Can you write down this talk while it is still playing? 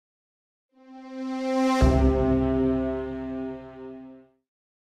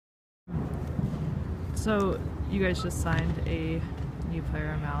So you guys just signed a new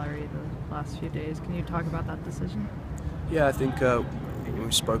player, Mallory, the last few days. Can you talk about that decision? Yeah, I think when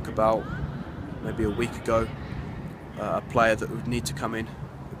we spoke about maybe a week ago, a player that would need to come in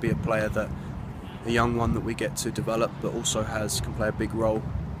would be a young one that we get to develop, but also can play a big role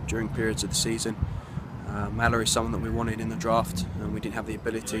during periods of the season. Mallory is someone that we wanted in the draft, and we didn't have the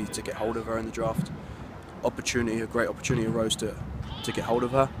ability to get hold of her in the draft. A great opportunity arose to get hold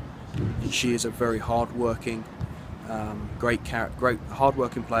of her. And she is a very hard-working, great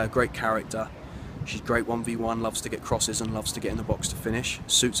hard-working player, great character. She's great 1v1, loves to get crosses and loves to get in the box to finish.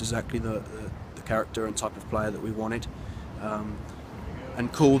 Suits exactly the character and type of player that we wanted.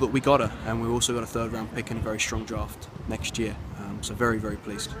 And cool that we got her. And we also got a third-round pick in a very strong draft next year. So very, very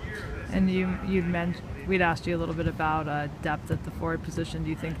pleased. And you'd mentioned, we'd asked you a little bit about depth at the forward position. Do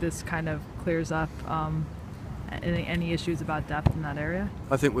you think this kind of clears up any issues about depth in that area?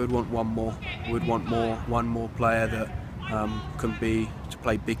 I think we'd want one more. We'd want one more player that can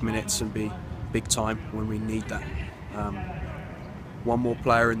play big minutes and be big time when we need that. One more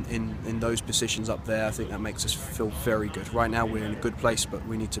player in those positions up there, I think that makes us feel very good. Right now we're in a good place, but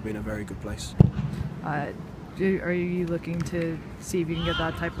we need to be in a very good place. Are you looking to see if you can get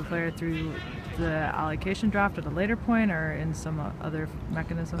that type of player through the allocation draft at a later point, or in some other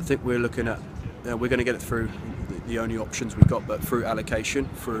mechanism? I think we're looking at we're going to get it through the only options we've got, but through allocation,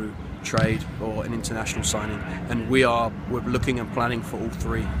 through trade, or an international signing. And we're looking and planning for all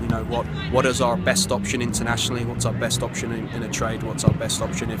three. You know, what is our best option internationally? What's our best option in a trade? What's our best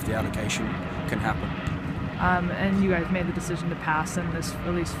option if the allocation can happen? And you guys made the decision to pass in this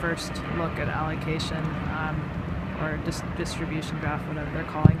at least first look at allocation or distribution draft, whatever they're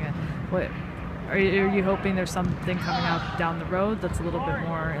calling it. What are you hoping there's something coming out down the road that's a little bit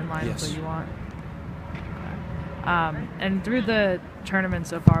more in line with what you want? And through the tournament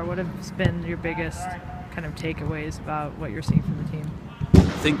so far, what have been your biggest kind of takeaways about what you're seeing from the team?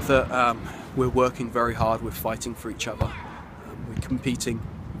 I think that we're working very hard. We're fighting for each other. We're competing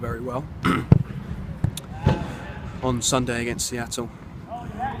very well. On Sunday against Seattle,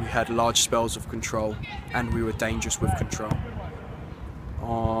 we had large spells of control, and we were dangerous with control.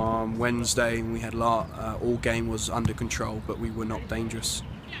 On Wednesday, we had all game was under control, but we were not dangerous.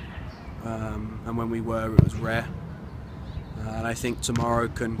 And when we were, it was rare. And I think tomorrow,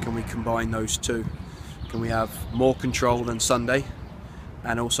 can we combine those two? Can we have more control than Sunday,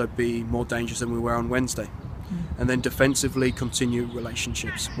 and also be more dangerous than we were on Wednesday? And then defensively continue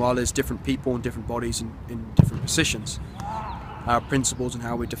relationships. While there's different people and different bodies in different positions, our principles and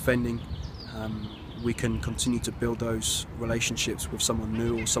how we're defending, we can continue to build those relationships with someone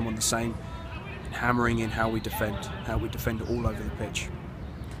new or someone the same, hammering in how we defend all over the pitch.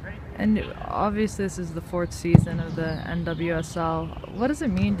 And obviously this is the fourth season of the NWSL. What does it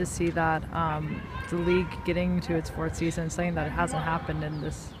mean to see that the league getting to its fourth season, saying that it hasn't happened in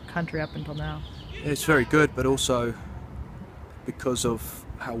this country up until now? It's very good, but also because of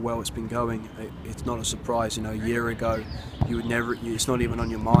how well it's been going, it's not a surprise. You know, a year ago, it's not even on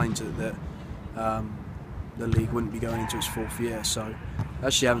your mind that the league wouldn't be going into its fourth year. So I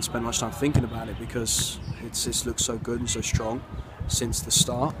actually haven't spent much time thinking about it, because it's just looked so good and so strong since the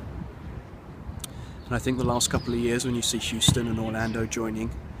start. And I think the last couple of years, when you see Houston and Orlando joining,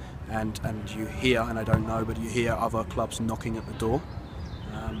 and you hear, and I don't know, but you hear other clubs knocking at the door,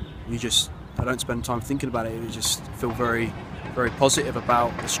 I don't spend time thinking about it. You just feel very, very positive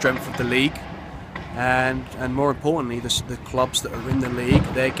about the strength of the league, and more importantly, the clubs that are in the league,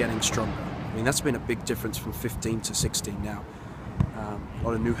 they're getting stronger. I mean, that's been a big difference from 15 to 16 now. A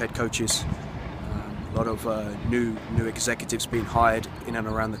lot of new head coaches, a lot of new executives being hired in and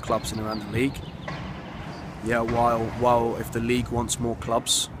around the clubs and around the league. Yeah, while if the league wants more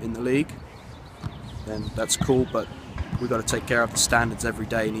clubs in the league, then that's cool, but we've got to take care of the standards every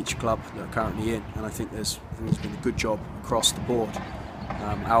day in each club that are currently in, and I think there's been a good job across the board.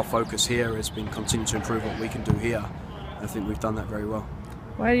 Our focus here has been continue to improve what we can do here. I think we've done that very well.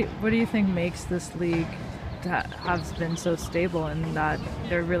 What do you think makes this league have been so stable, and that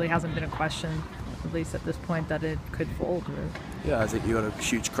there really hasn't been a question, at least at this point, that it could fold? Yeah, I think you got a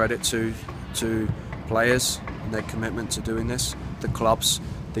huge credit to players and their commitment to doing this, the clubs,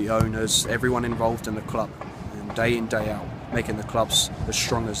 the owners, everyone involved in the club, and day in, day out, making the clubs as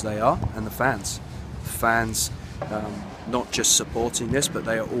strong as they are, and the fans. Not just supporting this, but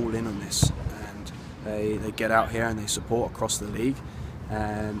they are all in on this, and they get out here and they support across the league,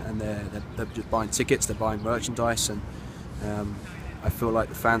 and they're just buying tickets, they're buying merchandise, and I feel like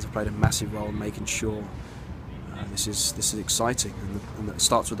the fans have played a massive role in making sure this is exciting, and it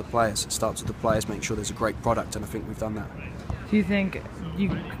starts with the players. It starts with the players, make sure there's a great product, and I think we've done that. Do you think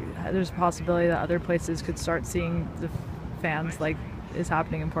there's a possibility that other places could start seeing the fans like is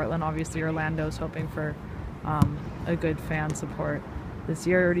happening in Portland? Obviously, Orlando's hoping for a good fan support this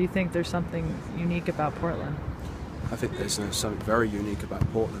year. Or do you think there's something unique about Portland? I think there's something very unique about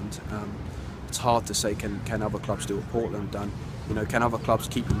Portland. It's hard to say can other clubs do what Portland done. Can other clubs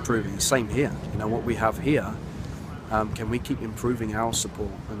keep improving? The same here. What we have here, can we keep improving our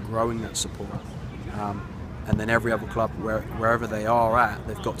support and growing that support? And then every other club, wherever they are at,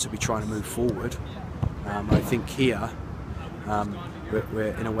 they've got to be trying to move forward. I think here,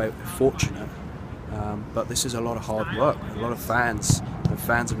 we're in a way fortunate, but this is a lot of hard work. A lot of fans. And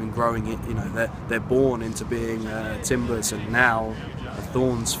fans have been growing it. They're born into being Timbers and now a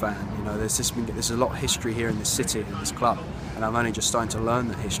Thorns fan. There's a lot of history here in this city, in this club, and I'm only just starting to learn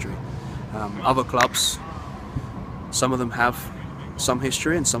that history. Other clubs, some of them have some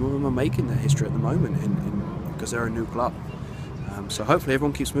history, and some of them are making their history at the moment because they're a new club. So hopefully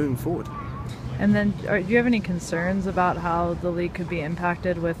everyone keeps moving forward. And then, do you have any concerns about how the league could be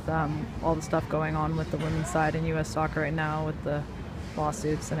impacted with all the stuff going on with the women's side in U.S. soccer right now, with the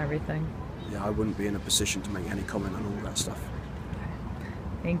lawsuits and everything? Yeah, I wouldn't be in a position to make any comment on all that stuff.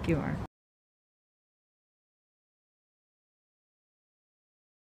 Thank you, Mark.